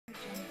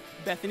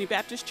Bethany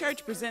Baptist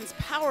Church presents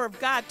Power of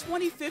God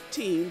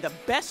 2015, the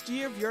best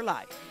year of your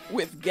life.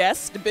 With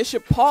guests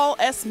Bishop Paul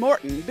S.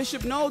 Morton,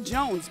 Bishop Noel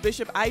Jones,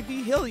 Bishop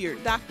I.V.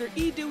 Hilliard, Dr.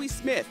 E. Dewey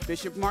Smith,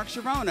 Bishop Mark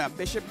Sharona,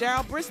 Bishop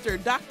Darrell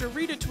Brister, Dr.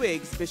 Rita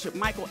Twiggs, Bishop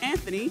Michael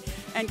Anthony,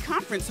 and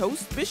conference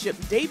host Bishop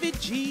David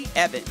G.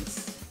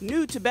 Evans.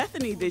 New to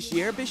Bethany this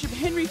year, Bishop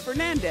Henry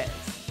Fernandez.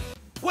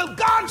 Well,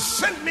 God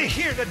sent me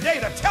here today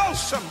to tell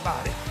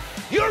somebody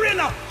you're in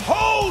a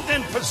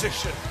holding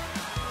position.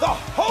 The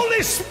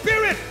Holy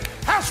Spirit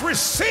has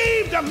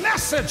received a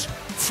message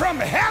from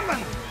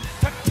heaven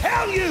to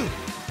tell you,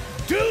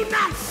 do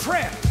not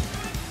fret,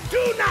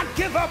 do not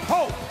give up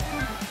hope.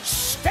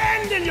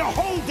 Stand in your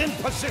holding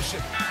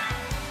position,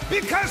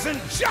 because in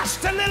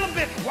just a little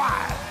bit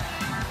while,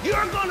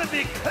 you're going to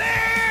be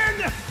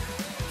cleared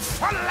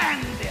for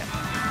landing.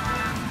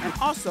 And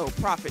also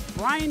Prophet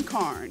Brian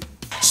Carn.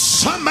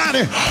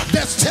 Somebody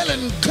that's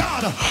telling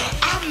God,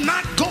 I'm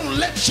not going to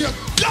let you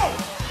go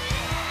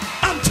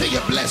until you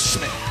bless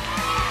me.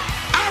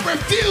 I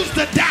refuse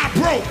to die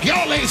broke.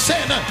 Y'all ain't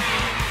saying nothing.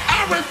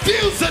 I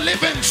refuse to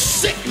live in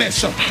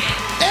sickness.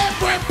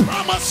 Every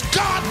promise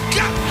God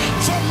got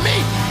for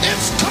me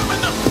is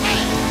coming to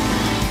pass.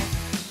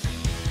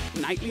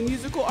 Nightly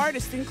musical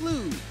artists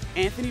include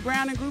Anthony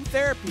Brown and Group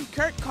Therapy,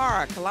 Kurt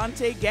Carr,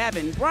 Kalante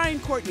Gavin,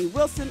 Brian Courtney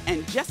Wilson,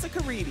 and Jessica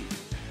Reedy.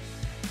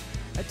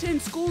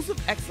 Attend schools of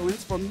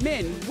excellence for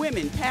men,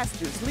 women,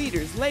 pastors,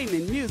 leaders,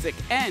 laymen, music,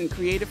 and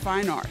creative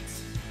fine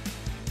arts.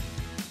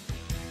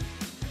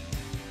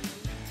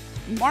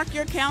 Mark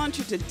your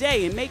calendar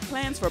today and make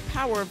plans for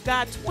Power of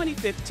God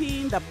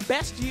 2015, the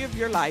best year of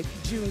your life,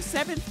 June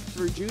 7th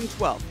through June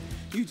 12th.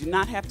 You do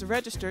not have to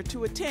register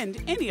to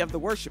attend any of the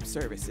worship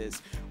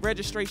services.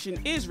 Registration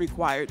is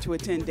required to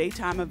attend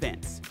daytime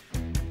events.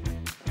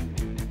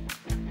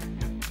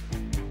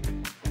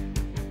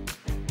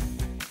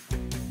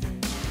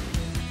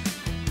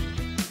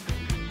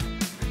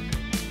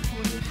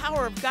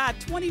 Power of God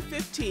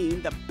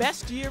 2015, the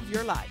best year of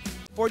your life.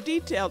 For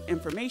detailed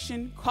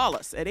information, call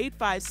us at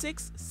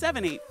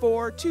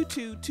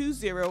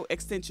 856-784-2220,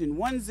 extension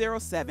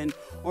 107,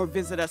 or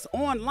visit us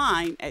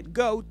online at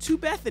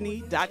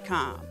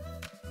gotobethany.com.